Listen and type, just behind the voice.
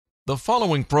The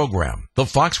following program, the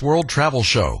Fox World Travel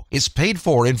Show, is paid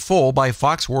for in full by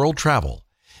Fox World Travel.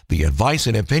 The advice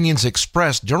and opinions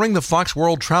expressed during the Fox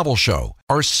World Travel Show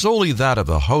are solely that of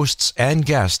the hosts and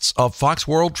guests of Fox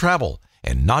World Travel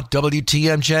and not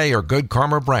WTMJ or Good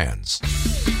Karma brands.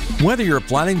 Whether you're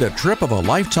planning the trip of a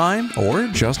lifetime or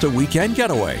just a weekend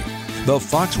getaway, the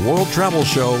Fox World Travel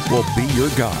Show will be your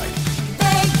guide.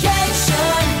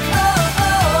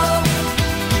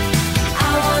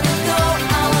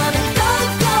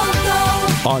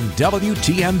 On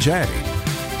WTMJ.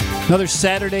 Another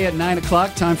Saturday at 9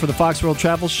 o'clock, time for the Fox World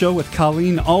Travel Show with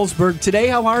Colleen Alsberg. Today,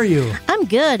 how are you? I'm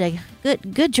good.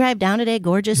 Good drive down today.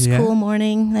 Gorgeous, cool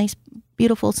morning. Nice,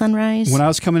 beautiful sunrise. When I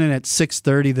was coming in at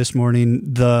 6:30 this morning,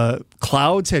 the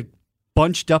clouds had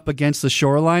bunched up against the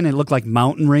shoreline. It looked like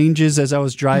mountain ranges as I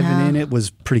was driving in. It was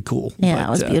pretty cool. Yeah,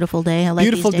 it was a beautiful day. I like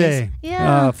beautiful these days. Day.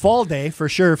 Yeah. Fall day for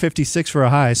sure. 56 for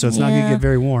a high, so it's not going to get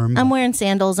very warm. I'm wearing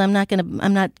sandals. I'm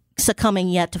not succumbing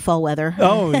yet to fall weather.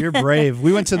 Oh, you're brave.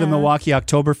 We went to the Milwaukee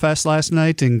Oktoberfest last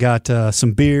night and got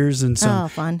some beers and some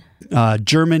fun.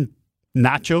 German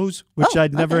nachos, which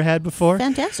I'd never had before.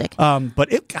 Fantastic.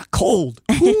 But it got cold.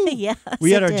 Yes,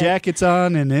 we had our jackets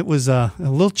on, and it was a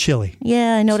little chilly.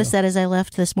 Yeah, I noticed that as I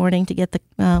left this morning to get the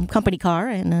company car,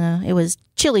 and it was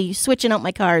chilly switching out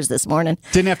my cars this morning.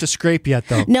 Didn't have to scrape yet,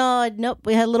 though. Nope.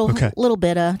 We had a little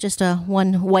bit, just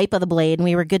one wipe of the blade, and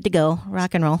we were good to go.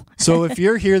 Rock and roll. So if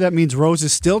you're here, that means Rose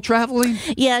is still traveling?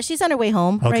 Yeah, she's on her way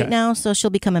home right now, so she'll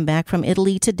be coming back from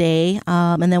Italy today.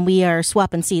 And then we are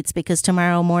swapping seats because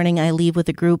tomorrow morning I leave with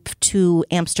a group to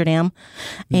Amsterdam.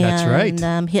 And that's right.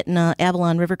 I'm hitting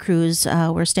Avalon River Cruise.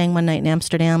 We're staying one night in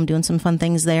Amsterdam, doing some fun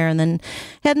things there, and then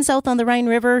heading south on the Rhine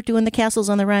River, doing the castles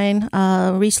on the Rhine,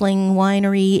 Riesling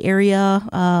winery area,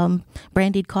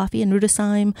 brandied coffee in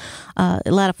Rudesheim. A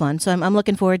lot of fun. So I'm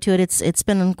looking forward to it. It's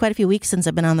been quite a few weeks since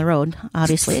I've been on the road,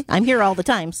 obviously. I'm here all the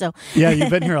time. So yeah, you've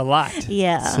been here a lot.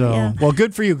 Yeah. Well,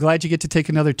 good for you. Glad you get to take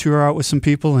another tour out with some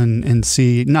people and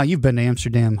see. Now, you've been to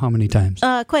Amsterdam how many times?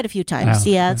 Quite a few times.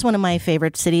 Yeah, it's one of my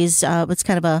favorite cities. It's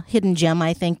kind of a hidden gem,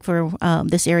 I think, for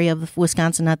this area of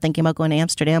Wisconsin, not thinking about going to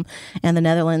Amsterdam and the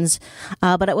Netherlands.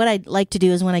 But what I'd like to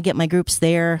do is when I get my groups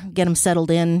there, get them settled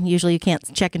in. Usually you can't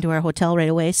check into our hotel right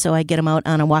away, so I get them out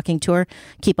on a walking tour,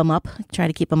 try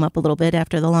to keep them up a little bit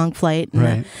after the long flight.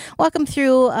 And, walk them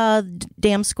through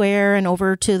Dam Square and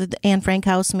over to the Anne Frank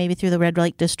House, maybe through the Red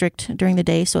Light District during the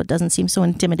day, so it doesn't seem so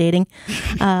intimidating.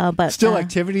 But still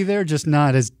activity there, just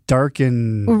not as dark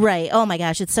and... Right. Oh my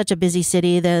gosh, it's such a busy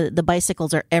city. The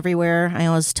bicycles are everywhere. I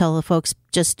always tell the folks,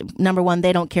 just number one,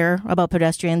 they don't care about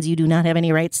pedestrians. You do not have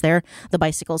any rights there. The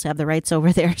bicycles have the rights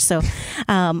over there. So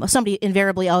somebody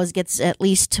invariably always gets at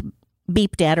least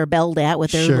beeped at or belled at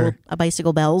with their little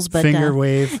bicycle bells. But finger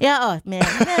wave. Yeah, oh man,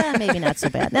 maybe not so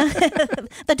bad.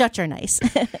 The Dutch are nice.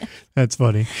 That's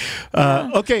funny.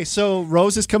 Okay, so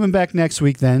Rose is coming back next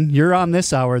week then. You're on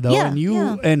this hour though, and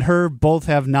you and her both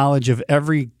have knowledge of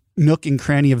every nook and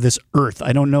cranny of this earth.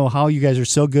 I don't know how you guys are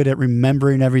so good at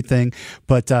remembering everything,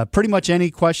 but pretty much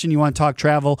any question you want to talk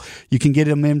travel, you can get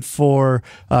them in for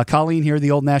Colleen here.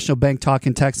 The Old National Bank talk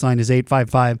and text line is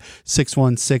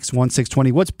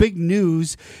 855-616-1620. What's big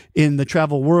news in the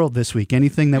travel world this week?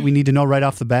 Anything that we need to know right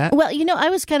off the bat? Well, I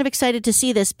was kind of excited to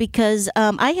see this because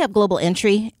I have global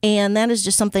entry, and that is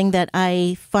just something that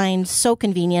I find so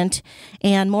convenient,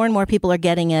 and more people are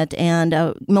getting it. And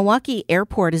Milwaukee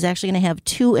Airport is actually going to have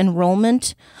two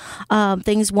enrollment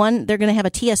things. One, they're going to have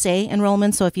a TSA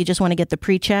enrollment, so if you just want to get the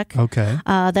pre-check,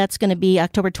 that's going to be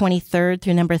October 23rd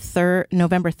through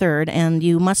November 3rd, and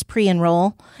you must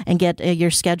pre-enroll and get your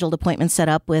scheduled appointment set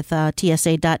up with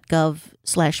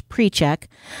tsa.gov/pre-check.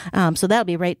 So that'll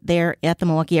be right there at the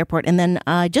Milwaukee Airport. And then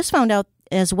I just found out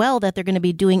as well that they're going to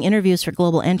be doing interviews for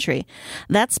global entry.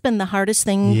 That's been the hardest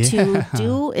thing to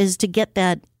do, is to get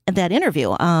that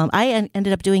interview. I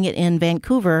ended up doing it in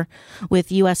Vancouver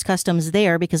with U.S. Customs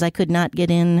there because I could not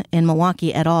get in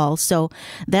Milwaukee at all. So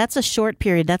that's a short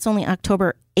period. That's only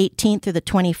October 18th through the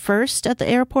 21st at the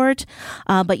airport,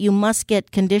 but you must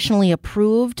get conditionally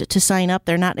approved to sign up.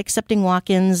 They're not accepting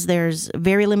walk-ins. There's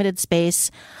very limited space.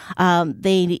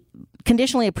 They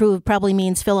conditionally approved probably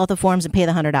means fill out the forms and pay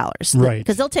the $100, right?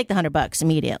 Because they'll take the $100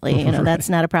 immediately. That's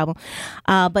not a problem.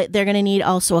 But they're going to need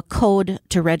also a code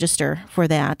to register for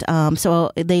that.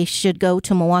 So they should go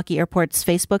to Milwaukee Airport's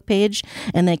Facebook page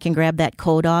and they can grab that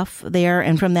code off there.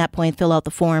 And from that point, fill out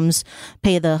the forms,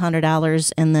 pay the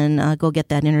 $100, and then go get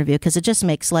that interview, because it just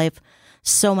makes life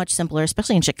so much simpler,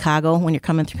 especially in Chicago when you're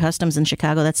coming through customs in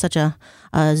Chicago. That's such a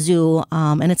zoo,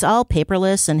 and it's all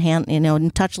paperless and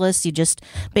and touchless. You just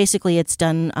basically it's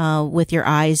done with your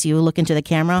eyes. You look into the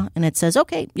camera and it says,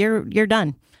 "Okay, you're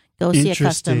done. Go see a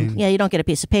custom. Yeah, you don't get a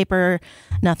piece of paper,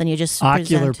 nothing. You just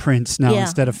ocular prints now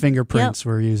instead of fingerprints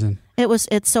we're using.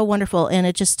 It's so wonderful, and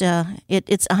it just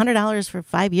it's $100 for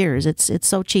 5 years. It's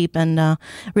so cheap and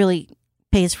really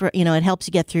pays for, it helps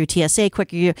you get through TSA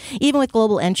quicker. Even with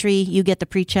global entry, you get the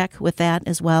pre-check with that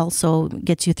as well, so it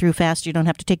gets you through fast. You don't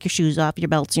have to take your shoes off, your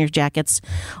belts and your jackets,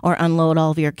 or unload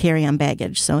all of your carry-on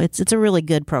baggage. So it's a really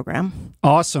good program.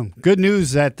 Awesome. Good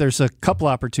news that there's a couple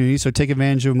opportunities, so take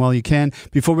advantage of them while you can.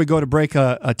 Before we go to break,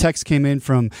 a text came in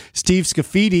from Steve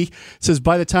Scafidi. It says,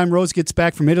 by the time Rose gets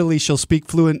back from Italy, she'll speak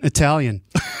fluent Italian.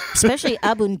 Especially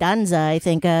Abundanza, I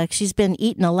think. She's been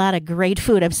eating a lot of great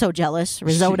food. I'm so jealous.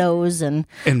 Risottos and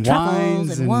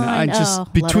wines and wine. I just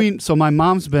so my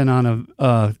mom's been on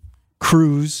a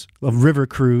cruise, a river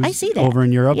cruise. I see that over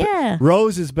in Europe. Yeah,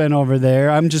 Rose has been over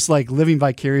there. I'm just like living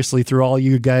vicariously through all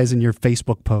you guys and your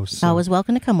Facebook posts. So. Always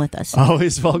welcome to come with us.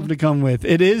 Always welcome to come with.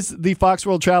 It is the Fox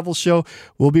World Travel Show.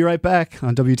 We'll be right back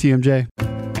on WTMJ.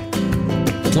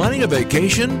 Planning a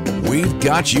vacation? We've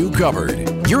got you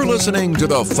covered. You're listening to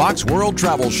the Fox World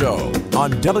Travel Show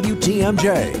on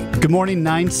WTMJ. Good morning,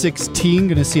 9:16.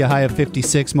 Going to see a high of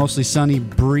 56, mostly sunny,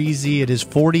 breezy. It is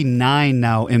 49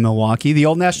 now in Milwaukee. The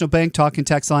Old National Bank talking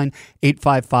text line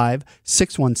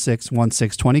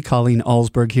 855-616-1620. Colleen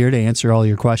Alsberg here to answer all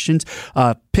your questions.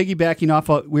 Piggybacking off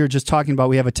what we were just talking about,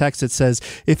 we have a text that says,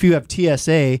 if you have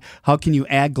TSA, how can you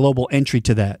add global entry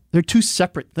to that? They're two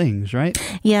separate things, right?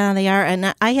 Yeah, they are.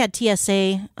 And I had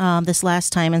TSA this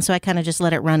last time, and so I kind of just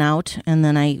let it run out, and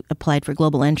then I applied for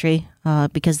global entry.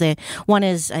 Because I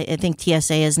think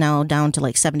TSA is now down to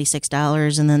like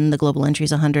 $76, and then the global entry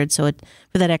is $100. So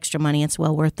for that extra money, it's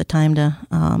well worth the time to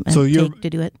take to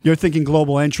do it. You're thinking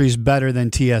global entry is better than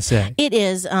TSA? It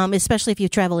is, especially if you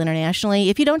travel internationally.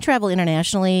 If you don't travel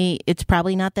internationally, it's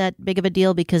probably not that big of a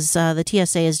deal because the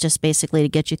TSA is just basically to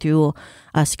get you through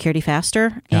security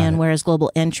faster, whereas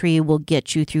global entry will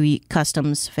get you through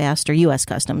customs faster, U.S.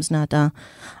 customs, not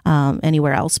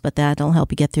anywhere else, but that'll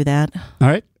help you get through that. All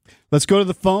right. Let's go to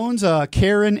the phones.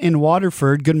 Karen in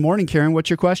Waterford. Good morning, Karen. What's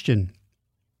your question?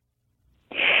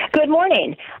 Good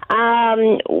morning.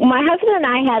 My husband and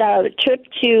I had a trip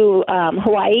to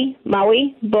Hawaii,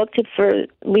 Maui, booked for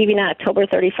leaving on October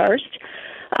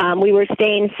 31st. We were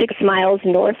staying 6 miles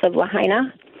north of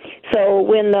Lahaina. So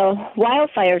when the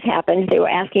wildfires happened, they were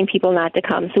asking people not to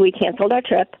come, so we canceled our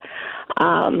trip.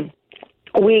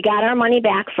 We got our money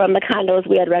back from the condos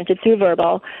we had rented through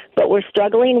Vrbo, but we're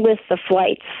struggling with the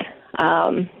flights.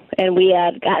 And we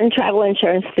had gotten travel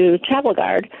insurance through Travel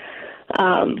Guard,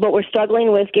 but we're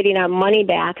struggling with getting our money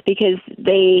back because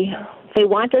they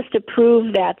want us to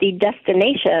prove that the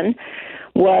destination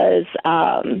was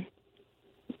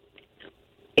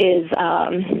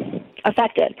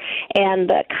affected. And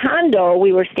the condo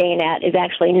we were staying at is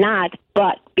actually not,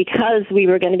 but because we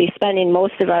were going to be spending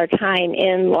most of our time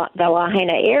in the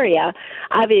Lahaina area,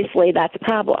 obviously that's a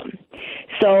problem.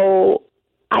 So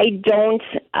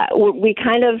we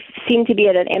kind of seem to be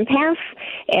at an impasse,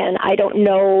 and I don't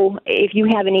know if you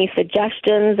have any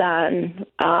suggestions on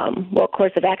what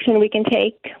course of action we can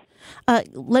take.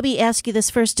 Let me ask you this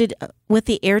first. With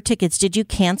the air tickets, did you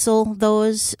cancel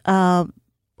those? Or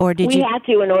did you? We had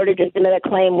to in order to submit a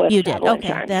claim with you did. Okay,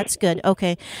 insurance. That's good.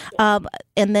 Okay.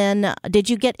 And then did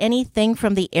you get anything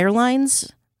from the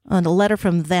airlines, a letter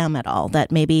from them at all, that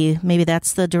maybe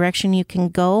that's the direction you can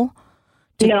go?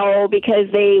 No, because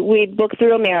we booked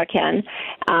through American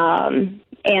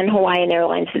and Hawaiian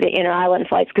Airlines for the inter-island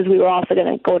flights because we were also going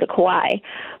to go to Kauai.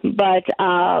 But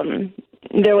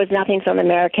there was nothing from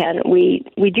American. We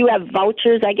do have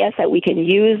vouchers, I guess, that we can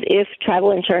use if travel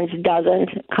insurance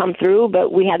doesn't come through,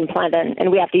 but we hadn't planned on,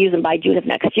 and we have to use them by June of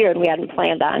next year, and we hadn't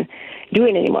planned on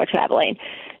doing any more traveling.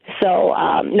 So,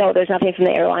 no, there's nothing from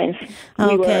the airlines.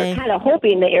 Okay. We were kind of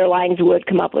hoping the airlines would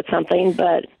come up with something,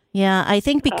 but... Yeah, I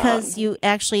think because you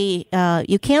actually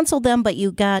you canceled them, but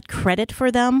you got credit for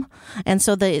them, and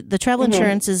so the travel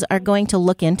insurances are going to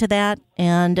look into that,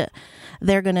 and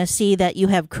they're going to see that you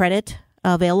have credit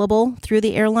available through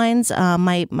the airlines.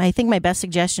 I think my best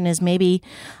suggestion is maybe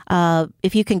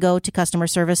if you can go to customer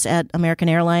service at American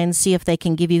Airlines, see if they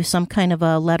can give you some kind of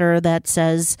a letter that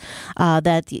says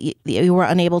that you were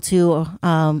unable to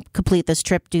complete this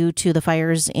trip due to the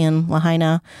fires in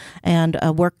Lahaina, and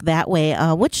work that way.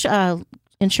 Which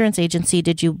insurance agency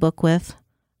did you book with?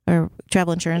 Or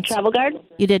travel insurance? Travel Guard.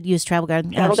 You did use Travel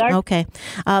Guard? Travel Guard? Okay.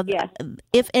 Yeah.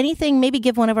 If anything, maybe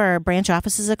give one of our branch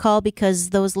offices a call, because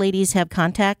those ladies have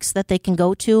contacts that they can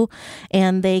go to,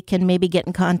 and they can maybe get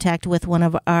in contact with one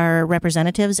of our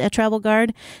representatives at Travel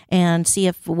Guard and see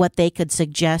what they could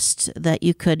suggest that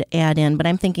you could add in. But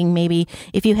I'm thinking maybe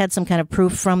if you had some kind of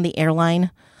proof from the airline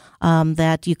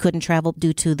that you couldn't travel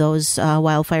due to those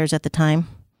wildfires at the time.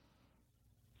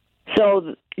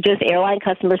 So just airline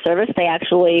customer service, they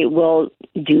actually will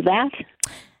do that?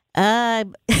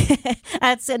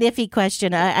 That's an iffy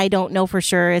question. I don't know for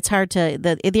sure. It's hard to,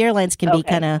 the airlines can be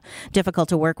kind of difficult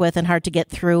to work with and hard to get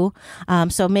through.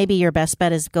 So maybe your best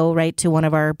bet is go right to one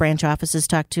of our branch offices,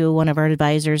 talk to one of our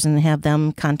advisors and have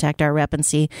them contact our rep and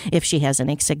see if she has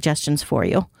any suggestions for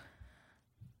you.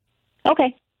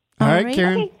 Okay. All right,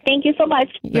 Karen. Okay. Thank you so much.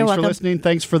 You're welcome. Thanks for listening.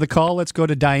 Thanks for the call. Let's go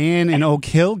to Diane in Oak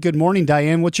Hill. Good morning,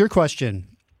 Diane. What's your question?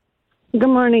 Good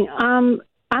morning. On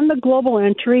the global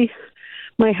entry,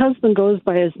 my husband goes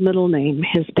by his middle name.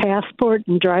 His passport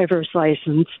and driver's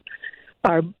license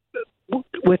are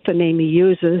with the name he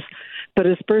uses, but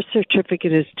his birth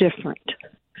certificate is different.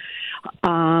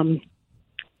 And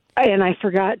I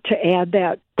forgot to add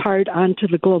that part onto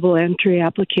the global entry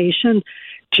application.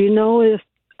 Do you know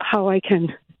how I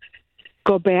can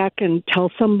go back and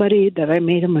tell somebody that I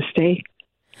made a mistake?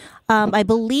 I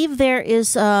believe there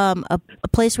is a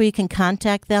place where you can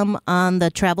contact them on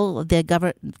the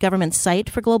government site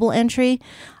for global entry.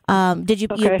 Did you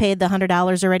paid the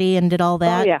 $100 already and did all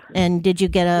that? Oh, yeah. And did you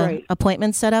get an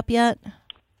appointment set up yet?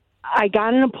 I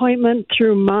got an appointment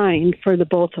through mine for the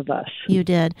both of us. You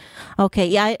did. Okay.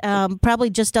 Yeah. Probably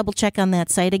just double check on that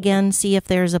site again. See if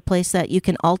there's a place that you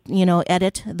can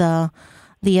edit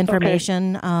the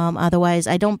information. Otherwise,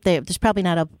 there's probably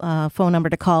not a phone number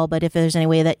to call, but if there's any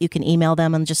way that you can email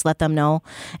them and just let them know.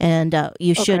 And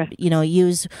you should,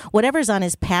 use whatever's on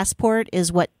his passport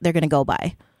is what they're going to go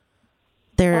by.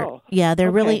 They're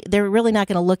really not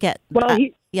going to look at. Well,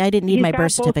 I didn't need my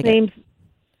birth certificate.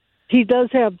 He does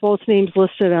have both names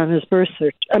listed on his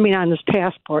on his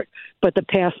passport, but the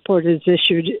passport is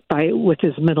issued with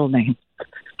his middle name.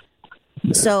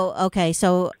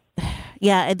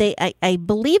 Yeah, I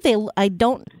believe I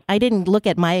didn't look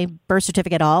at my birth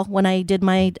certificate at all when I did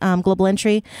my global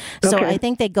entry. So I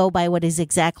think they go by what is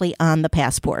exactly on the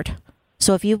passport.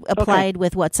 So if you applied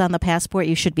with what's on the passport,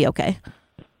 you should be okay.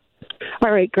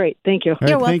 All right, great. Thank you.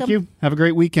 You're welcome. Thank you. Have a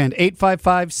great weekend.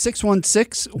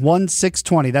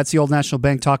 855-616-1620. That's the Old National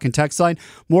Bank talk and text line.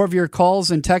 More of your calls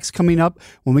and texts coming up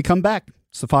when we come back.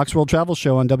 It's the Fox World Travel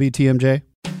Show on WTMJ.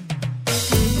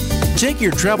 Take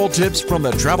your travel tips from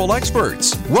the travel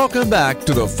experts. Welcome back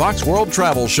to the Fox World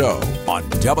Travel Show on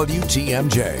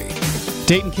WTMJ.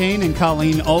 Dayton, Kane, and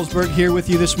Colleen Alsberg here with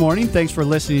you this morning. Thanks for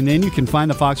listening in. You can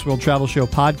find the Fox World Travel Show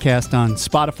podcast on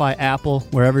Spotify, Apple,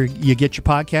 wherever you get your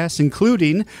podcasts,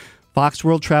 including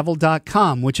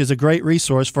foxworldtravel.com, which is a great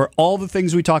resource for all the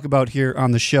things we talk about here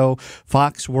on the show,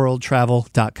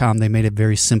 foxworldtravel.com. They made it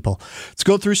very simple. Let's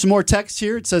go through some more text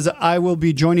here. It says, I will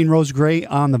be joining Rose Gray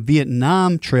on the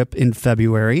Vietnam trip in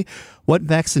February. What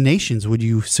vaccinations would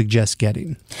you suggest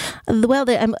getting? Well,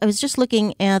 I was just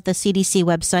looking at the CDC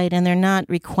website, and they're not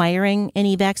requiring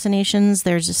any vaccinations.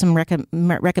 There's some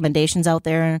recommendations out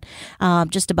there,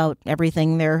 just about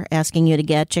everything they're asking you to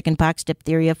get: chickenpox,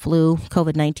 diphtheria, flu,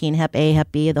 COVID-19, Hep A,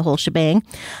 Hep B, the whole shebang.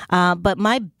 But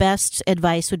my best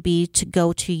advice would be to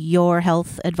go to your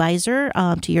health advisor,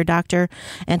 to your doctor,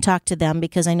 and talk to them,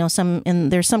 because I know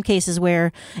there's some cases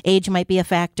where age might be a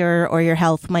factor, or your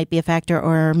health might be a factor,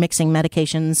 or mixing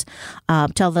medications.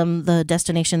 Tell them the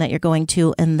destination that you're going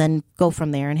to, and then go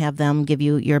from there and have them give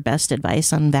you your best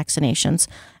advice on vaccinations.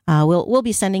 We'll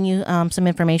be sending you some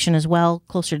information as well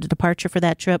closer to departure for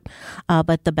that trip,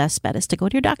 but the best bet is to go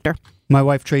to your doctor. My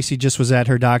wife Tracy just was at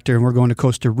her doctor, and we're going to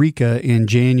Costa Rica in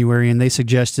January, and they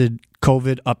suggested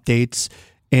COVID updates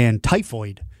and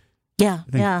typhoid. Yeah,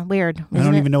 weird. I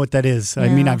don't even know what that is. Yeah. I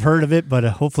mean, I've heard of it, but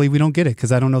hopefully we don't get it,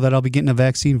 because I don't know that I'll be getting a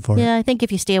vaccine for it. Yeah, I think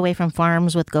if you stay away from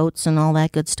farms with goats and all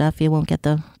that good stuff, you won't get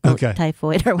the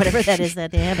typhoid or whatever that is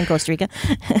that they have in Costa Rica.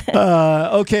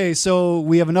 Okay, so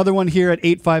we have another one here at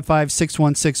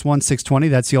 855-616-1620.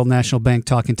 That's the Old National Bank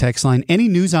talk and text line. Any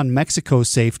news on Mexico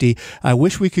safety? I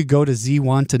wish we could go to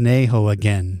Zihuatanejo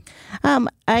again.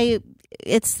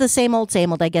 It's the same old,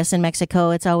 I guess, in Mexico.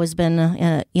 It's always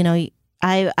been,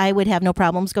 I would have no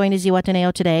problems going to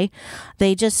Zihuatanejo today.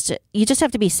 You just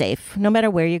have to be safe, no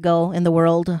matter where you go in the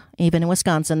world. Even in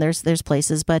Wisconsin, there's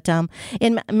places. But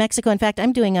in Mexico, in fact,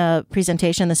 I'm doing a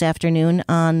presentation this afternoon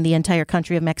on the entire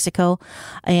country of Mexico,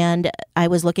 and I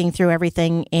was looking through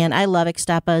everything, and I love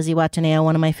Ixtapa, Zihuatanejo,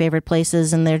 one of my favorite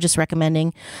places, and they're just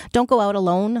recommending don't go out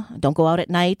alone, don't go out at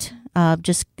night.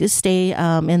 Just stay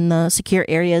in the secure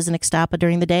areas in Ixtapa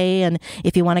during the day, and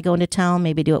if you want to go into town,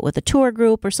 maybe do it with a tour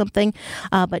group or something.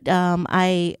 But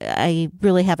I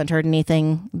really haven't heard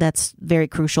anything that's very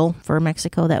crucial for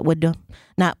Mexico that would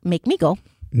not make me go.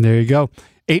 There you go.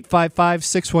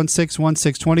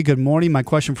 855-616-1620. Good morning. My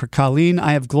question for Colleen.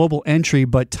 I have global entry,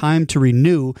 but time to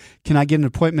renew. Can I get an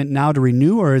appointment now to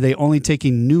renew, or are they only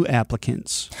taking new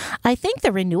applicants? I think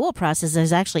the renewal process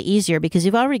is actually easier because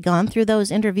you've already gone through those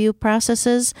interview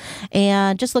processes.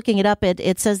 And just looking it up,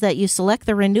 it says that you select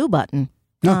the renew button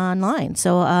online.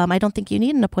 So I don't think you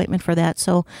need an appointment for that.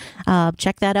 So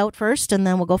check that out first, and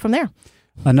then we'll go from there.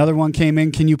 Another one came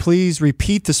in. Can you please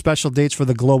repeat the special dates for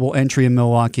the global entry in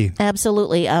Milwaukee?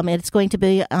 Absolutely. It's going to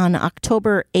be on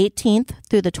October 18th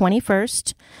through the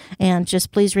 21st. And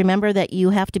just please remember that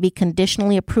you have to be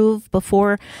conditionally approved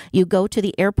before you go to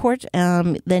the airport.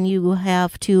 Then you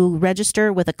have to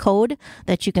register with a code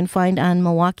that you can find on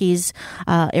Milwaukee's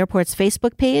airport's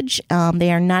Facebook page.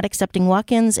 They are not accepting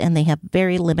walk-ins, and they have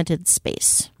very limited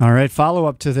space. All right. Follow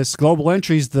up to this. Global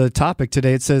entry is the topic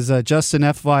today. It says, just an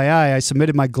FYI, I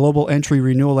submitted my global entry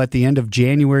renewal at the end of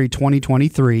January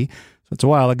 2023. So it's a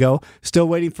while ago. Still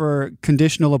waiting for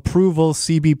conditional approval.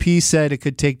 CBP said it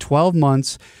could take 12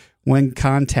 months when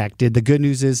contacted. The good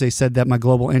news is they said that my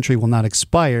global entry will not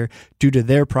expire due to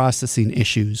their processing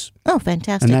issues. Oh,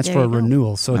 fantastic. And that's for a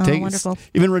renewal. So it takes, wonderful.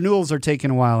 Even renewals are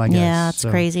taking a while, I guess. Yeah, it's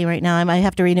crazy right now. I might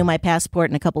have to renew my passport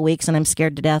in a couple weeks, and I'm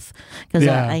scared to death because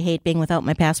I hate being without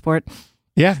my passport.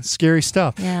 Yeah, scary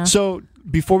stuff. Yeah. So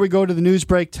before we go to the news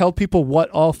break, tell people what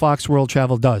all Fox World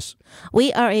Travel does.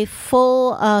 We are a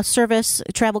full service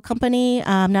travel company.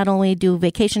 Not only do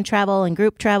vacation travel and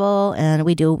group travel, and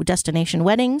we do destination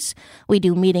weddings, we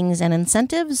do meetings and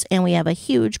incentives, and we have a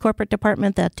huge corporate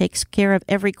department that takes care of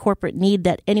every corporate need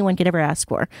that anyone could ever ask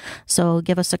for. So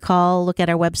give us a call, look at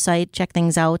our website, check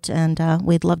things out, and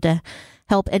we'd love to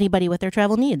help anybody with their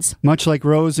travel needs. Much like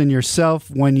Rose and yourself,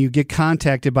 when you get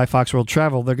contacted by Fox World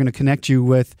Travel, they're going to connect you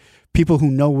with people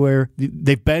who know where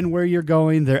they've been, where you're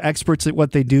going. They're experts at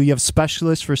what they do. You have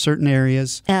specialists for certain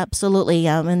areas. Absolutely.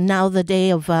 And now the day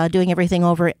of doing everything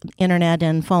over internet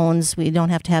and phones, we don't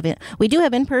have to have it. We do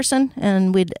have in-person,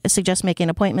 and we'd suggest making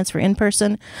appointments for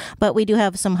in-person, but we do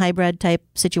have some hybrid type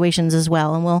situations as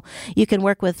well. And you can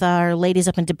work with our ladies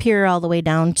up in De Pere all the way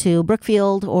down to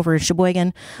Brookfield over in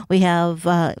Sheboygan. We have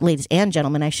ladies and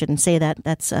gentlemen, I shouldn't say that.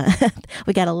 That's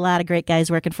we got a lot of great guys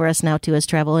working for us now too as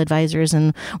travel advisors,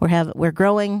 and we're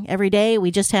growing every day.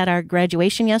 We just had our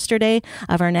graduation yesterday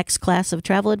of our next class of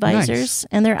travel advisors, nice.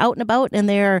 And they're out and about, and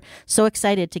they're so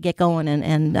excited to get going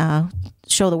and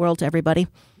show the world to everybody.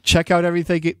 Check out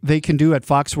everything they can do at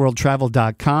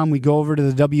foxworldtravel.com. We go over to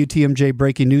the WTMJ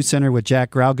Breaking News Center with Jack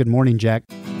Grau. Good morning, Jack.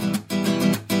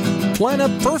 Plan a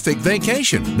perfect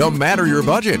vacation, no matter your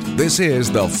budget. This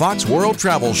is the Fox World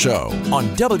Travel Show on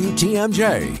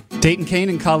WTMJ. Dayton, Kane,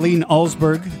 and Colleen,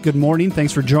 Alsberg, good morning.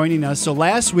 Thanks for joining us. So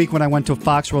last week when I went to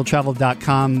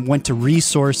foxworldtravel.com, went to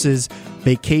resources,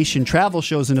 vacation, travel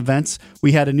shows, and events,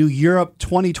 we had a new Europe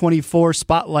 2024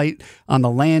 spotlight on the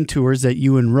land tours that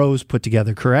you and Rose put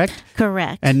together, correct?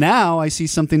 Correct. And now I see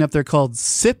something up there called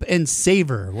Sip and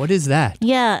Savor. What is that?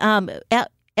 Yeah,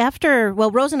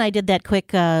 Rose and I did that quick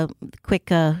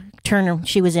turn.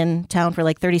 She was in town for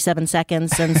like 37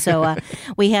 seconds. And so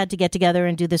we had to get together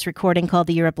and do this recording called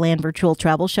the Europe Land Virtual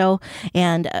Travel Show.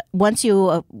 And once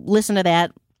you listen to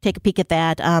that, take a peek at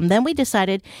that. Then we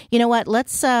decided, you know what,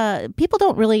 people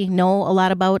don't really know a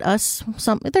lot about us.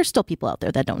 There's still people out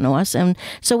there that don't know us. And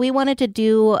so we wanted to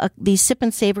do these sip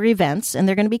and savor events, and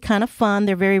they're going to be kind of fun.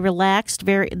 They're very relaxed.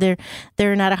 They're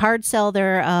not a hard sell.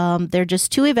 They're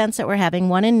just two events that we're having.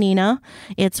 One in Neenah.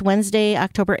 It's Wednesday,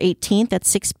 October 18th at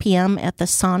 6 p.m. at the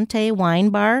Sante Wine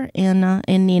Bar in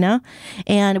Neenah.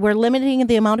 And we're limiting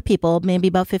the amount of people, maybe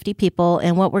about 50 people.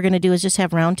 And what we're going to do is just have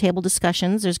roundtable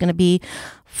discussions. There's going to be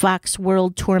Fox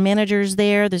World tour managers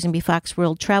there. There's going to be Fox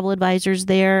World travel advisors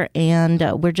there. And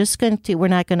we're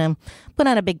not going to put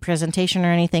on a big presentation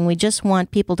or anything. We just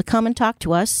want people to come and talk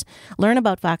to us, learn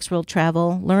about Fox World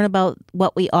Travel, learn about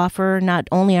what we offer, not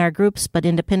only our groups, but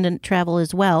independent travel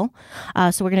as well.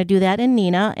 So we're going to do that in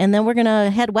Neenah. And then we're going to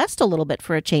head west a little bit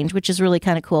for a change, which is really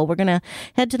kind of cool. We're going to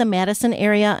head to the Madison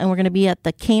area, and we're going to be at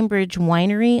the Cambridge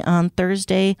Winery on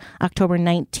Thursday, October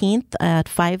 19th at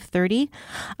 5:30.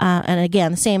 And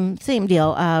again, same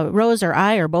deal. Rose or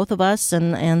I, or both of us,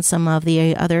 and some of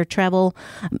the other travel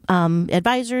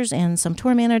advisors and some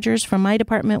tour managers from my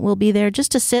department will be there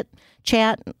just to sit,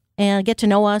 chat, and get to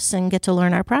know us and get to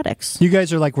learn our products. You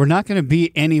guys are like, we're not going to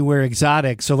be anywhere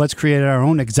exotic, so let's create our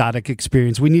own exotic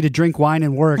experience. We need to drink wine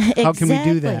and work. Exactly. How can we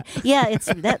do that? Yeah,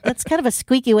 that's kind of a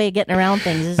squeaky way of getting around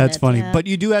things, isn't it? That's funny. Yeah. But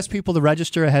you do ask people to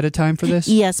register ahead of time for this?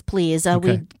 Yes, please.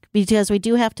 Okay. Because we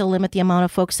do have to limit the amount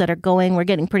of folks that are going. We're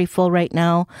getting pretty full right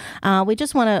now. We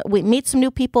just want to meet some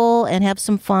new people and have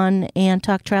some fun and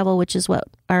talk travel, which is what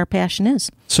our passion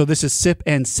is. So this is Sip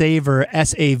and Savor,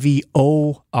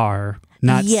 SAVOR.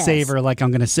 Not savor like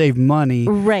I'm going to save money.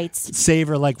 Right.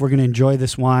 Savor like we're going to enjoy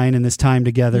this wine and this time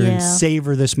together and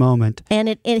savor this moment. And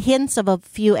it hints of a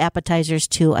few appetizers,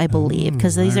 too, I believe,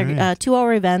 because these are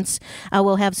 2-hour events.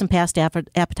 We'll have some past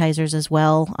appetizers as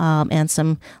well, and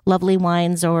some lovely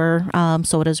wines or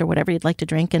sodas or whatever you'd like to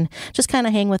drink, and just kind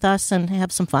of hang with us and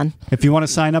have some fun. If you want to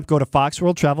sign up, go to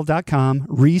foxworldtravel.com,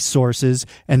 resources,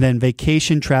 and then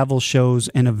vacation travel shows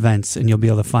and events, and you'll be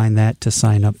able to find that to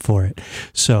sign up for it.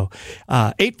 So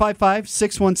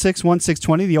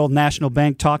 855-616-1620, the old National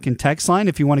Bank talk and text line.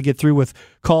 If you want to get through with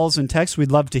calls and texts,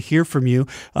 we'd love to hear from you.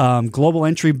 Global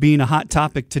entry being a hot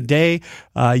topic today.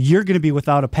 You're going to be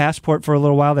without a passport for a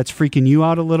little while. That's freaking you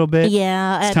out a little bit.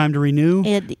 Yeah. It's time to renew.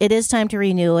 It is time to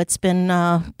renew. It's been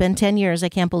 10 years. I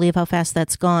can't believe how fast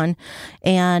that's gone.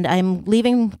 And I'm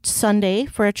leaving Sunday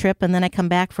for a trip, and then I come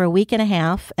back for a week and a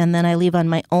half, and then I leave on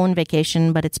my own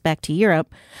vacation, but it's back to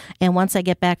Europe. And once I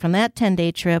get back from that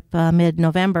 10-day trip,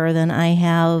 mid-November, then I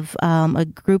have a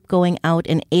group going out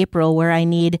in April where I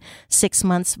need 6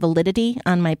 months validity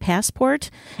on my passport,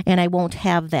 and I won't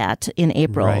have that in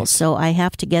April. Right. So I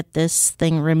have to get this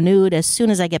thing renewed as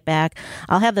soon as I get back.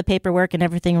 I'll have the paperwork and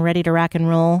everything ready to rock and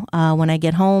roll when I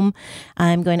get home.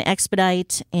 I'm going to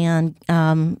expedite, and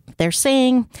they're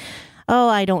saying,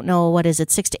 I don't know, what is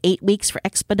it, 6 to 8 weeks for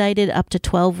expedited, up to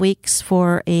 12 weeks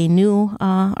for a new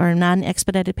or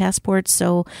non-expedited passport.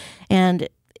 So, and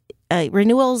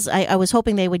renewals, I was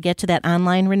hoping they would get to that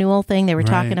online renewal thing. They were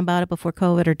talking about it before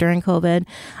COVID or during COVID,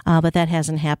 but that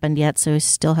hasn't happened yet, so we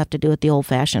still have to do it the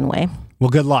old-fashioned way. Well,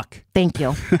 good luck. Thank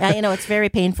you. It's very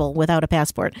painful without a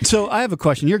passport. So I have a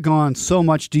question. You're gone so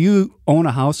much. Do you own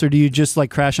a house, or do you just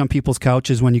like crash on people's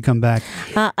couches when you come back?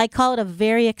 I call it a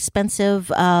very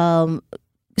expensive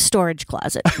storage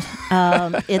closet.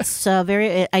 It's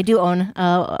I do own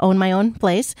my own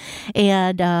place,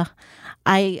 and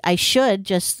I should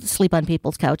just sleep on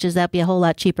people's couches. That'd be a whole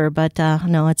lot cheaper. But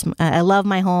no, I love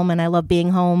my home, and I love being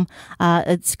home.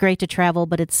 It's great to travel,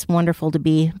 but it's wonderful to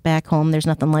be back home. There's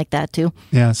nothing like that, too.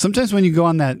 Yeah. Sometimes when you go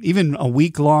on that, even a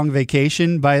week-long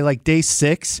vacation, by like day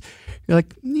 6, you're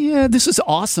like, yeah, this is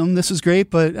awesome. This is great,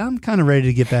 but I'm kind of ready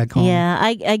to get back home. Yeah,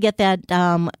 I get that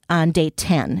on day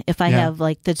 10. If I have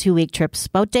like the 2-week trips,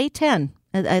 about day 10.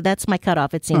 That's my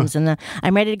cutoff, it seems. And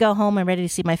I'm ready to go home. I'm ready to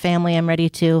see my family. I'm ready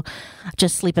to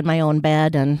just sleep in my own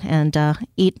bed and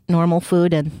eat normal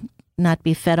food and not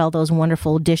be fed all those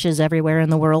wonderful dishes everywhere in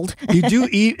the world. You do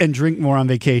eat and drink more on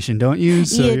vacation, don't you?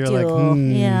 So you're do. Like,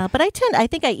 Yeah, but I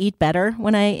think I eat better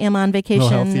when I am on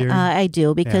vacation. I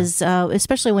do, because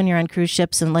especially when you're on cruise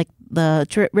ships and like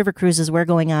the river cruises we're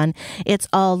going on, it's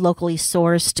all locally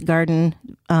sourced garden,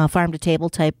 farm to table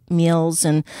type meals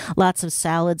and lots of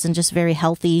salads and just very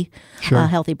healthy,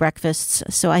 healthy breakfasts.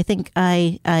 So I think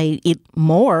I eat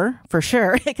more for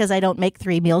sure, because I don't make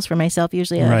 3 meals for myself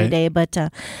usually every day. But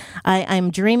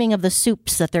I'm dreaming of the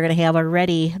soups that they're going to have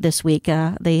already this week.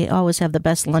 They always have the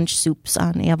best lunch soups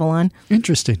on Avalon.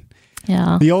 Interesting.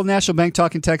 Yeah. The old National Bank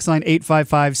talking text line,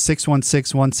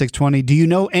 855-616-1620. Do you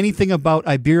know anything about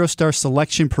Iberostar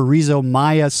Selection Paraiso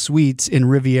Maya Suites in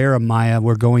Riviera Maya?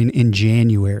 We're going in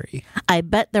January. I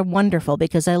bet they're wonderful,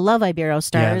 because I love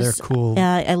Iberostars. Yeah, they're cool.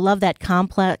 I love that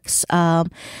complex.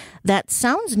 That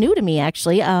sounds new to me,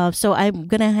 actually. So I'm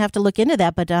going to have to look into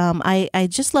that. But I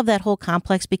just love that whole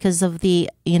complex because of the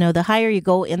higher you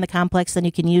go in the complex, then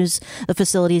you can use the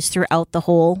facilities throughout the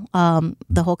whole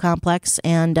complex.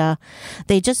 And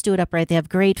they just do it up right. They have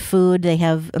great food. They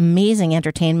have amazing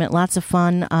entertainment, lots of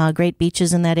fun, great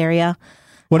beaches in that area.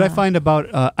 What I find about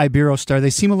Iberostar,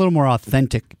 they seem a little more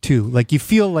authentic, too. Like, you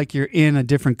feel like you're in a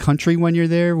different country when you're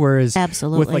there, whereas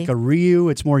with like a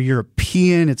Riu, it's more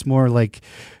European, it's more like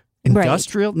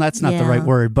industrial. Right. That's not the right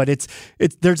word, but it's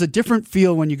there's a different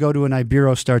feel when you go to an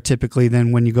Iberostar typically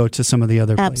than when you go to some of the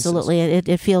other places. Absolutely.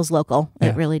 It feels local. Yeah,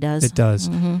 it really does. It does.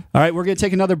 Mm-hmm. All right, we're going to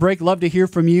take another break. Love to hear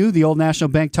from you. The old National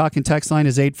Bank talk and text line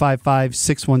is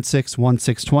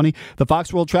 855-616-1620. The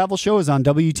Fox World Travel Show is on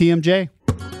WTMJ.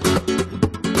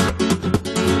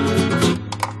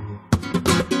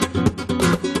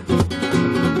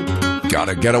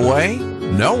 Gotta get away?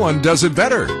 No one does it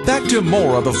better. Back to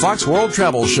more of the Fox World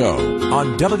Travel Show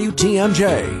on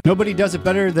WTMJ. Nobody does it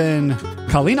better than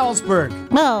Colleen Alsberg.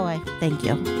 Oh, thank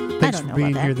you. Thanks for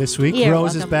being here this week.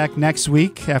 Rose is back next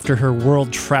week after her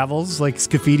world travels. Like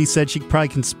Scafidi said, she probably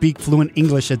can speak fluent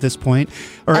English at this point,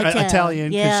 or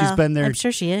Italian, because she's been there I'm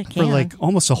sure she for like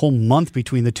almost a whole month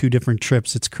between the two different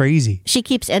trips. It's crazy. She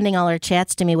keeps ending all her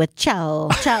chats to me with ciao,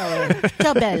 ciao,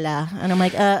 ciao bella. And I'm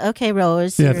like, okay,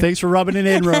 Rose. Yeah, thanks for rubbing it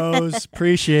in, Rose.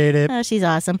 Appreciate it. She's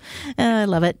awesome. I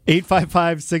love it.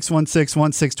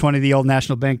 855-616-1620, the Old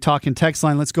National Bank talk and text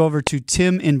line. Let's go over to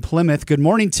Tim in Plymouth. Good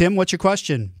morning, Tim. What's your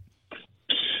question?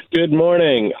 Good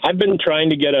morning. I've been trying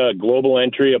to get a global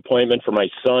entry appointment for my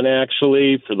son,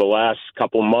 actually, for the last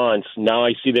couple months. Now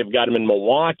I see they've got him in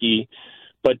Milwaukee,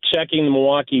 but checking the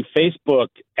Milwaukee Facebook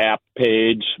app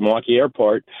page, Milwaukee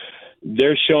Airport,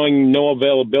 they're showing no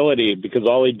availability because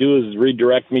all they do is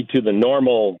redirect me to the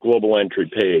normal global entry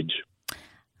page.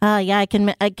 Yeah, I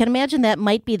can imagine that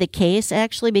might be the case,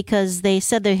 actually, because they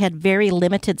said they had very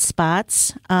limited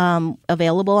spots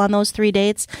available on those 3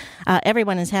 dates.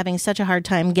 Everyone is having such a hard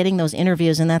time getting those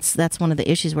interviews, and that's one of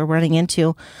the issues we're running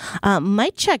into.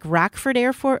 Might check Rockford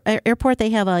Airport. They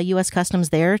have a U.S.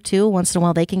 Customs there, too. Once in a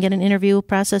while, they can get an interview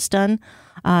process done.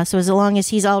 So as long as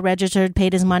he's all registered,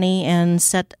 paid his money, and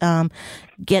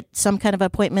get some kind of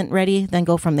appointment ready, then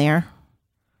go from there.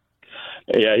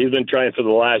 Yeah, he's been trying for the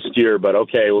last year, but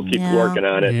okay, we'll keep working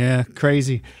on it. Yeah,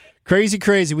 crazy.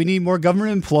 We need more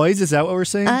government employees. Is that what we're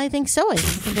saying? I think so. I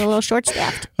think we're a little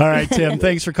short-staffed. All right, Tim,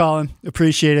 thanks for calling.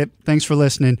 Appreciate it. Thanks for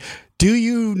listening. Do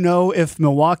you know if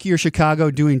Milwaukee or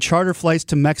Chicago doing charter flights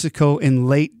to Mexico in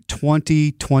late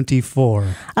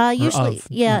 2024?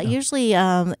 Usually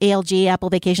ALG, Apple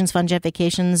Vacations, Fun Jet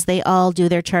Vacations, they all do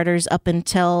their charters up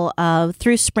until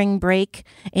through spring break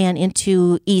and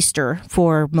into Easter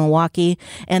for Milwaukee.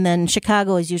 And then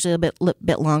Chicago is usually a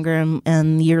bit longer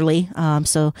and yearly.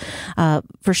 So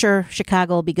for sure,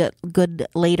 Chicago will be good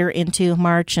later into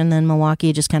March, and then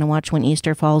Milwaukee, just kind of watch when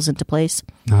Easter falls into place.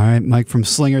 All right, Mike from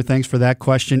Slinger, thanks for that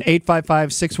question.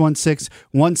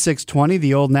 855-616-1620,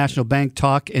 the Old National Bank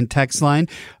talk and text line.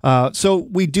 So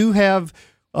we do have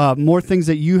more things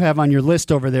that you have on your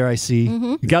list over there, I see.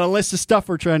 Mm-hmm. You got a list of stuff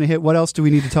we're trying to hit. What else do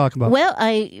we need to talk about? Well,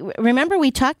 I remember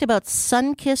we talked about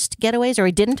sun-kissed getaways, or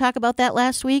we didn't talk about that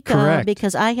last week. Correct.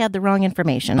 Because I had the wrong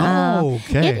information.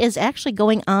 Okay. It is actually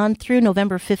going on through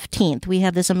November 15th. We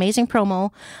have this amazing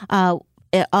promo.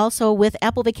 Also with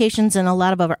Apple Vacations and a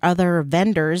lot of our other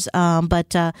vendors. But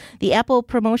the Apple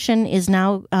promotion is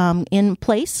now in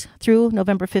place through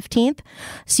November 15th.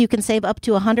 So you can save up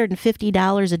to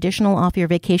 $150 additional off your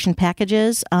vacation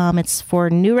packages. It's for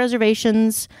new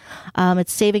reservations.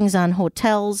 It's savings on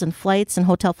hotels and flights and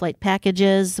hotel flight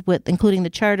packages, including the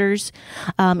charters.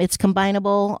 It's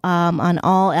combinable on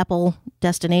all Apple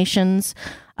destinations.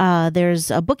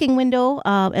 There's a booking window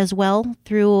as well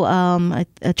through a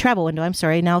travel window,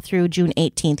 now through June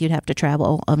 18th. You'd have to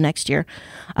travel of next year.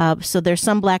 So there's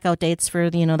some blackout dates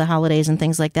for, the holidays and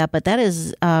things like that. But that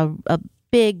is a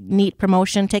big, neat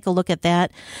promotion. Take a look at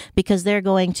that because they're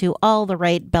going to all the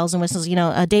right bells and whistles.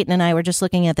 Dayton and I were just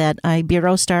looking at that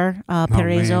Star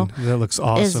Paraiso. Man, that looks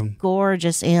awesome. Is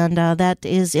gorgeous, and that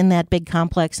is in that big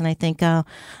complex, and I think you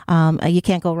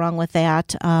can't go wrong with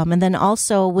that. And then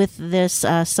also with this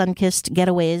sun-kissed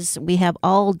getaways, we have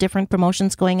all different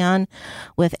promotions going on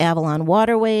with Avalon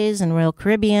Waterways and Royal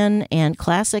Caribbean and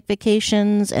Classic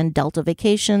Vacations and Delta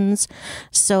Vacations.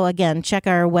 So again, check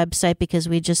our website because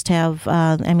we just have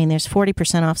there's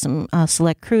 40% off some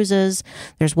select cruises.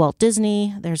 There's Walt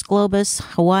Disney, there's Globus,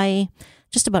 Hawaii,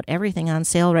 just about everything on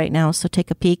sale right now. So take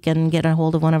a peek and get a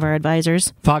hold of one of our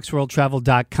advisors.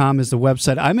 FoxWorldTravel.com is the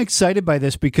website. I'm excited by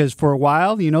this because for a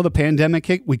while, the pandemic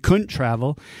hit, we couldn't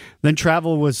travel. Then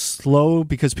travel was slow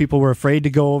because people were afraid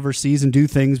to go overseas and do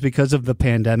things because of the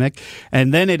pandemic.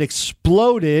 And then it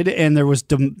exploded, and there was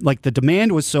the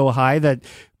demand was so high that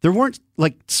there weren't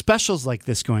specials like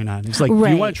this going on. It's like,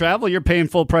 right. You want to travel, you're paying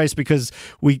full price because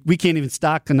we can't even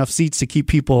stock enough seats to keep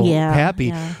people happy.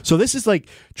 Yeah. So this is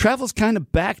travel's kind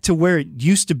of back to where it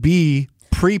used to be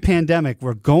pre-pandemic.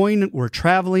 We're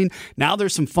traveling. Now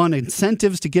there's some fun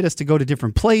incentives to get us to go to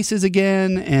different places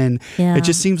again, and it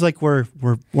just seems like we're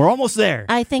almost there.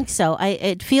 I think so.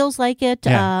 It feels like it.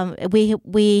 Yeah.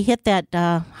 We hit that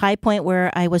high point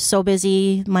where I was so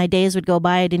busy, my days would go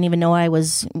by. I didn't even know I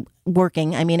was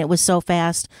working. It was so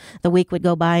fast. The week would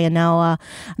go by, and now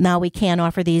we can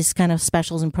offer these kind of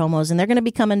specials and promos, and they're going to be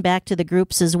coming back to the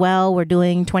groups as well. We're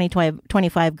doing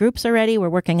 25 groups already. We're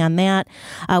working on that.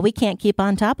 We can't keep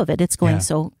on top of it. It's going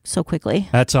so quickly.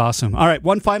 That's awesome. All right,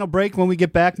 one final break. When we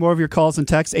get back, more of your calls and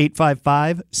texts,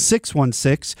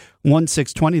 855-616-1620.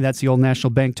 1620. That's the Old National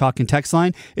Bank talk and text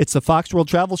line. It's the Fox World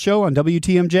Travel Show on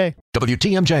WTMJ.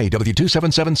 WTMJ,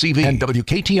 W277CV, and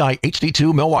WKTI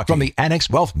HD2 Milwaukee. From the Annex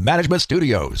Wealth Management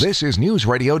Studios, this is News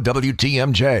Radio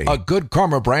WTMJ, a Good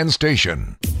Karma brand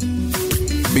station.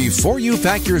 Before you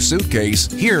pack your suitcase,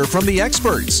 hear from the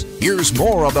experts. Here's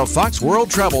more of the Fox World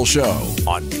Travel Show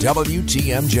on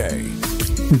WTMJ.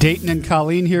 Dayton and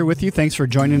Colleen here with you. Thanks for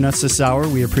joining us this hour.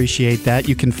 We appreciate that.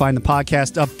 You can find the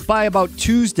podcast up by about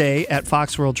Tuesday at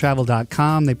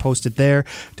foxworldtravel.com. They post it there,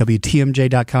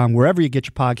 WTMJ.com, wherever you get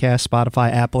your podcast,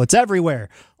 Spotify, Apple. It's everywhere.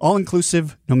 All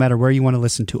inclusive, no matter where you want to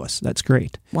listen to us. That's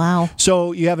great. Wow.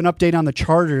 So you have an update on the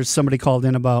charters somebody called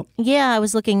in about. Yeah, I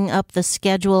was looking up the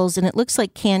schedules, and it looks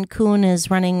like Cancun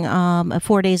is running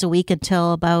 4 days a week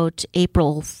until about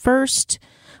April 1st.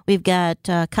 We've got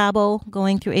Cabo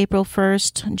going through April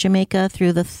 1st, Jamaica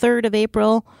through the 3rd of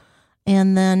April,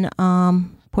 and then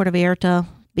Puerto Vallarta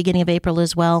beginning of April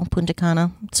as well, Punta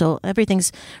Cana. So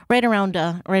everything's right around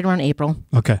April.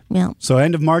 Okay. Yeah. So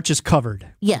end of March is covered.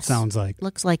 Yes. Sounds like.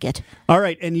 Looks like it. All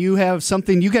right. And you have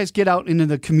something, you guys get out into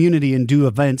the community and do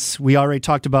events. We already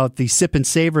talked about the Sip and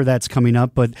Savor that's coming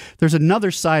up, but there's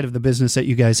another side of the business that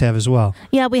you guys have as well.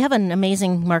 Yeah, we have an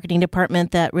amazing marketing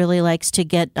department that really likes to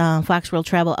get Fox World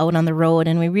Travel out on the road.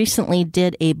 And we recently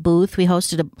did a booth. We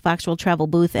hosted a Fox World Travel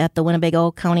booth at the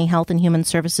Winnebago County Health and Human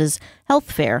Services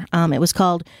Health Fair. It was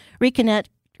called Reconnect,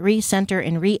 Recenter,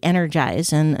 and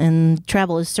Re-Energize, and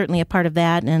travel is certainly a part of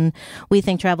that, and we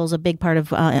think travel is a big part of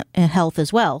health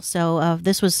as well. So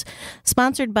this was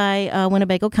sponsored by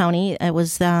Winnebago County. It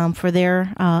was for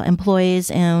their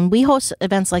employees, and we host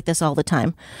events like this all the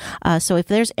time. So if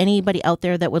there's anybody out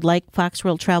there that would like Fox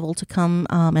World Travel to come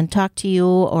and talk to you,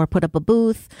 or put up a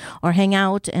booth, or hang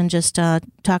out and just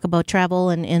talk about travel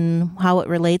and how it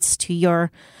relates to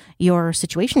your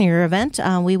situation, your event,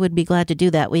 we would be glad to do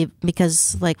that.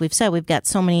 Because, like we've said, we've got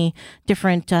so many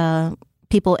different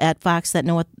people at Fox that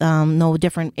know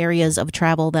different areas of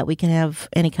travel that we can have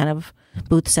any kind of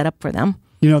booth set up for them.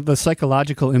 You know, the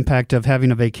psychological impact of having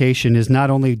a vacation is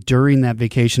not only during that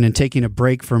vacation and taking a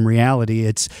break from reality,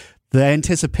 it's the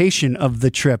anticipation of the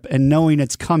trip and knowing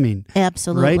it's coming.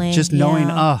 Absolutely. Right? Just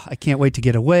knowing, I can't wait to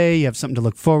get away. You have something to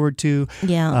look forward to.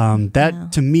 Yeah.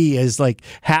 That to me is like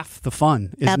half the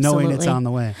fun, is knowing it's on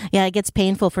the way. Yeah, it gets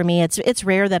painful for me. It's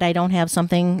rare that I don't have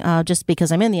something, just because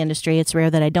I'm in the industry. It's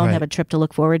rare that I don't have a trip to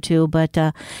look forward to, but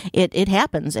it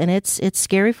happens, and it's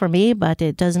scary for me, but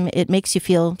it makes you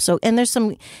feel so. And there's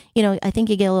some, I think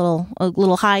you get a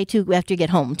little high too after you get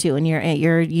home too, and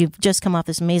you've just come off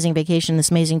this amazing vacation,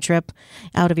 this amazing trip,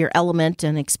 out of your element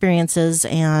and experiences,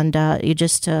 and you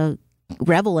just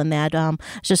revel in that. I was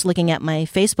just looking at my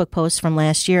Facebook posts from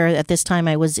last year. At this time,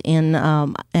 I was in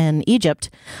Egypt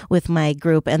with my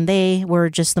group, and they were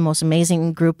just the most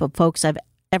amazing group of folks I've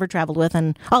ever traveled with,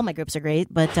 and all my groups are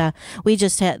great, but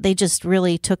they just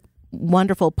really took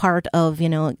wonderful part of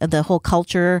the whole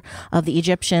culture of the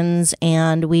Egyptians,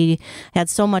 and we had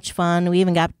so much fun. We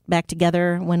even got back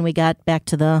together when we got back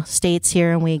to the States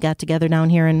here, and we got together down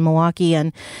here in Milwaukee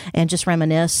and just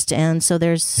reminisced. And so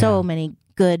there's so many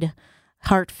good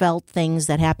heartfelt things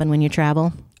that happen when you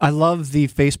travel. I love the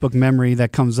Facebook memory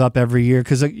that comes up every year,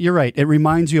 because you're right, it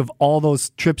reminds you of all those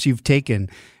trips you've taken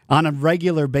on a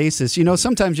regular basis.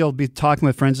 Sometimes you'll be talking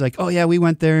with friends like, oh yeah, we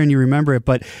went there, and you remember it.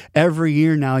 But every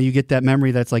year now you get that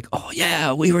memory that's like, oh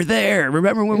yeah, we were there.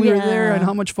 Remember when we were there and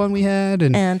how much fun we had?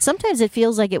 And sometimes it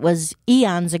feels like it was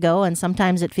eons ago, and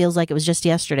sometimes it feels like it was just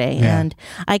yesterday. Yeah. And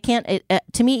I can't,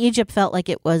 to me, Egypt felt like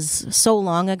it was so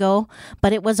long ago,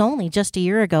 but it was only just a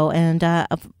year ago. And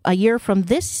a year from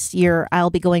this year, I'll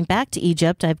be going back to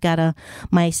Egypt. I've got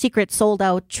my secret sold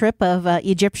out trip of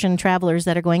Egyptian travelers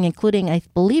that are going, including, I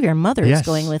believe, your mother is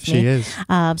going with me. She is.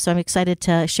 So I'm excited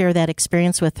to share that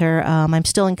experience with her. I'm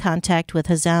still in contact with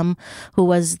Hazem, who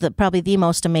was probably the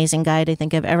most amazing guide I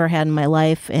think I've ever had in my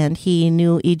life. And he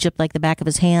knew Egypt like the back of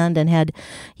his hand, and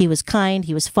he was kind,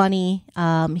 he was funny.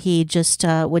 He just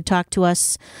would talk to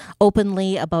us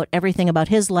openly about everything about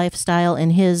his lifestyle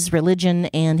and his religion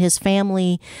and his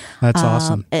family. That's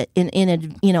awesome. In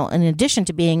addition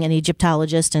to being an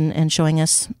Egyptologist and showing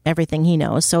us everything he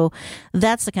knows. So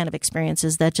that's the kind of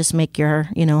experiences that just make your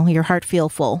heart feel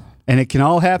full. And it can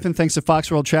all happen thanks to Fox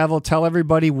World Travel. Tell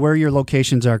everybody where your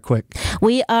locations are quick.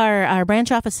 Our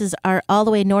branch offices are all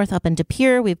the way north up in De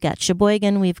Pere. We've got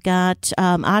Sheboygan. We've got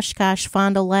Oshkosh,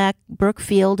 Fond du Lac,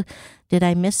 Brookfield. Did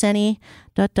I miss any?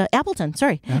 Appleton,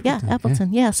 sorry. Appleton, yeah,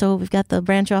 Appleton. Yeah, so we've got the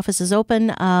branch offices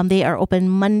open. They are open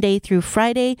Monday through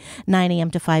Friday, 9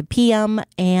 a.m. to 5 p.m.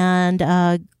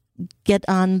 And get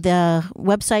on the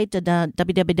website at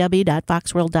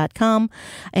www.foxworld.com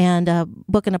and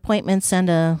book an appointment, send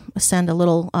a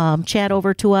little chat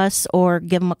over to us, or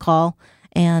give them a call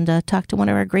and talk to one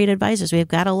of our great advisors. We've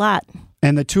got a lot.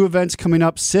 And the 2 events coming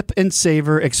up, Sip and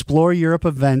Savor, Explore Europe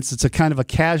events. It's a kind of a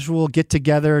casual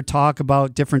get-together, talk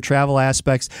about different travel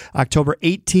aspects. October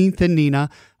 18th in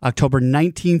Neenah, October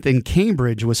 19th in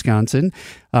Cambridge, Wisconsin,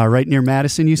 right near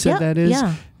Madison, you said that is?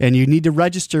 Yeah. And you need to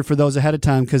register for those ahead of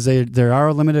time because there are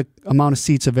a limited amount of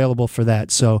seats available for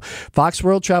that. So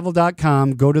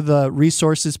foxworldtravel.com, go to the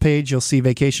resources page. You'll see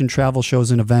vacation travel shows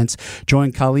and events.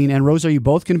 Join Colleen and Rose. Are you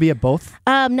both going to be at both?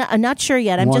 I'm not sure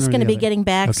yet. I'm just going to be getting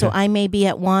back, so I may be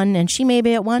at one and she may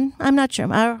be at one. I'm not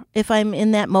sure. If I'm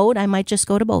in that mode, I might just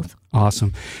go to both.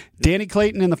 Awesome. Danny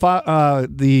Clayton and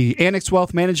the Annex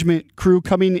Wealth Management crew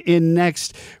coming in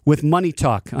next with Money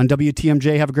Talk on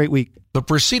WTMJ. Have a great week. The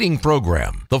preceding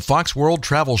program, the Fox World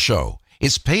Travel Show,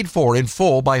 is paid for in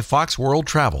full by Fox World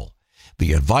Travel.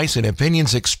 The advice and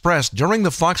opinions expressed during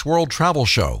the Fox World Travel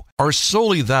Show are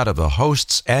solely that of the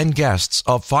hosts and guests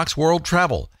of Fox World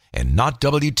Travel and not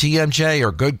WTMJ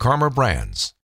or Good Karma Brands.